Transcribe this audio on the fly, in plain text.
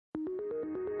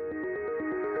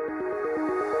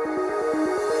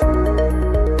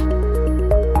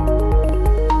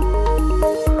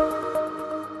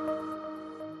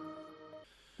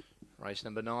Race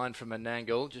number 9 from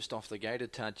Menangle, just off the gate. A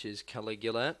touch is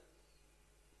Caligula.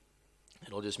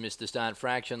 It'll just miss the start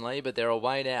fractionally, but they're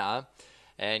away now.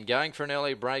 And going for an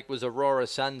early break was Aurora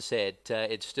Sunset.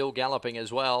 It's still galloping as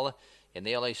well in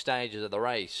the early stages of the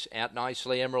race. Out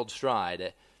nicely, Emerald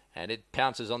Stride. And it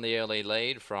pounces on the early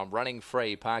lead from Running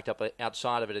Free, parked up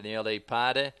outside of it in the early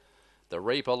part. The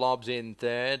Reaper lobs in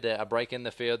third. A break in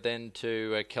the field then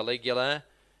to Caligula.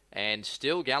 And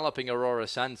still galloping Aurora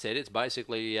Sunset. It's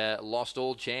basically lost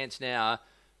all chance now.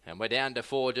 And we're down to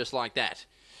 4 just like that.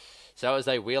 So as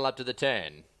they wheel up to the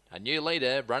turn, a new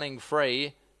leader, Running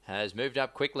Free, has moved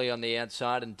up quickly on the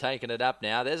outside and taken it up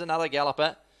now. There's another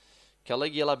galloper.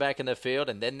 Caligula back in the field,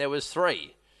 and then there was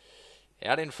 3.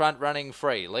 Out in front, Running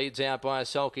Free. Leads out by a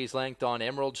sulky's length on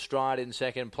Emerald Stride in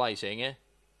second placing.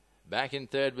 Back in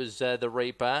third was the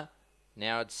Reaper.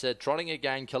 Now it's trotting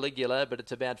again, Caligula, but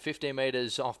it's about 50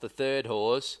 metres off the third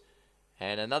horse.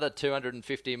 And another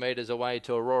 250 metres away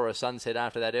to Aurora Sunset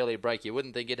after that early break. You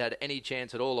wouldn't think it had any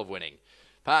chance at all of winning.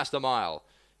 Past the mile.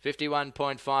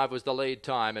 51.5 was the lead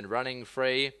time, and Running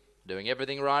Free, doing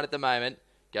everything right at the moment,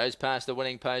 goes past the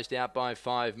winning post out by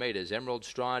 5 metres. Emerald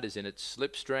Stride is in its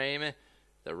slipstream.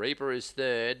 The Reaper is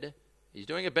third. He's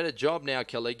doing a better job now,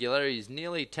 Caligula. He's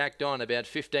nearly tacked on about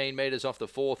 15 metres off the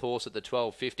fourth horse at the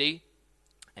 12.50.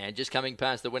 And just coming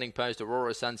past the winning post,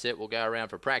 Aurora Sunset will go around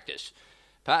for practice.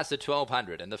 Past the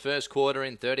 1200 and the first quarter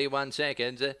in 31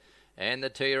 seconds. And the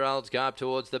 2-year-olds go up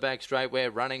towards the back straight where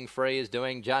Running Free is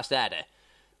doing just that.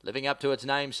 Living up to its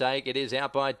namesake, it is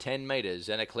out by 10 metres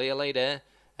and a clear leader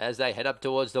as they head up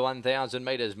towards the 1,000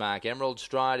 metres mark. Emerald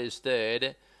Stride is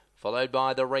third, followed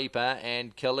by the Reaper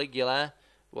and Caligula.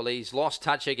 Well, he's lost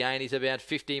touch again. He's about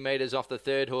 50 metres off the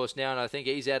third horse now, and I think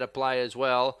he's out of play as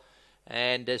well.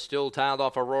 And still tailed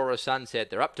off Aurora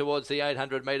Sunset. They're up towards the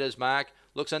 800 metres mark.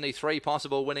 Looks only 3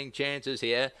 possible winning chances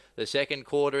here. The second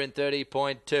quarter in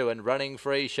 30.2, and Running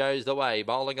Free shows the way.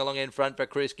 Bowling along in front for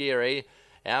Chris Geary.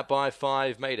 Out by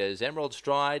 5 metres. Emerald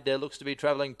Stride looks to be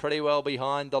travelling pretty well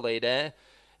behind the leader.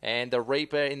 And the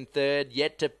Reaper in third,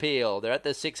 yet to peel. They're at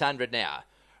the 600 now.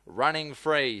 Running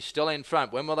Free, still in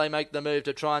front. When will they make the move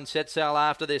to try and set sail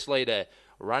after this leader?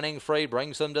 Running Free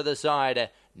brings them to the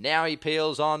side. Now he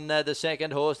peels on the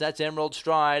second horse. That's Emerald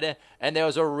Stride. And there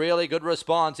was a really good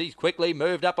response. He's quickly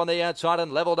moved up on the outside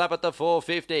and levelled up at the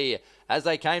 450. As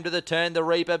they came to the turn, the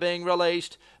Reaper being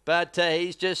released. But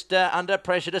he's just under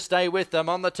pressure to stay with them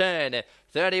on the turn.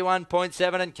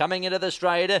 31.7 and coming into the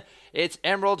straight. It's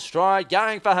Emerald Stride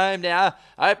going for home now.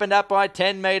 Opened up by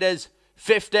 10 metres,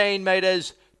 15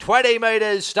 metres, 20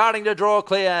 metres, starting to draw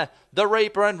clear. The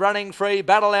Reaper and Running Free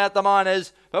battle out the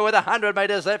minors, but with 100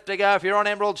 metres left to go, if you're on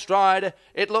Emerald Stride,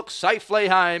 it looks safely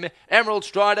home. Emerald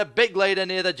Stride, a big leader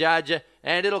near the judge,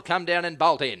 and it'll come down and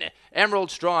bolt in. Emerald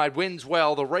Stride wins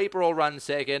well. The Reaper will run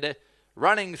second.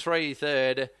 Running Free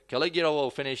third. Caligula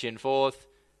will finish in fourth.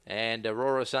 And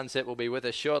Aurora Sunset will be with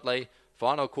us shortly.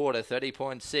 Final quarter,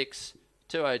 30.6,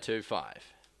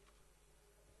 2025.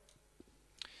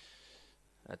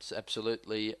 That's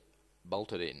absolutely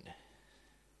bolted in.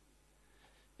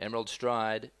 Emerald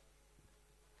Stride.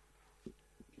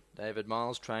 David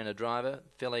Miles, trainer-driver.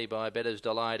 Filly by Better's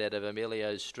Delight out of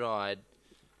Emilio's Stride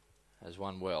has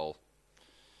won well.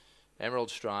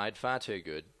 Emerald Stride, far too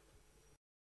good.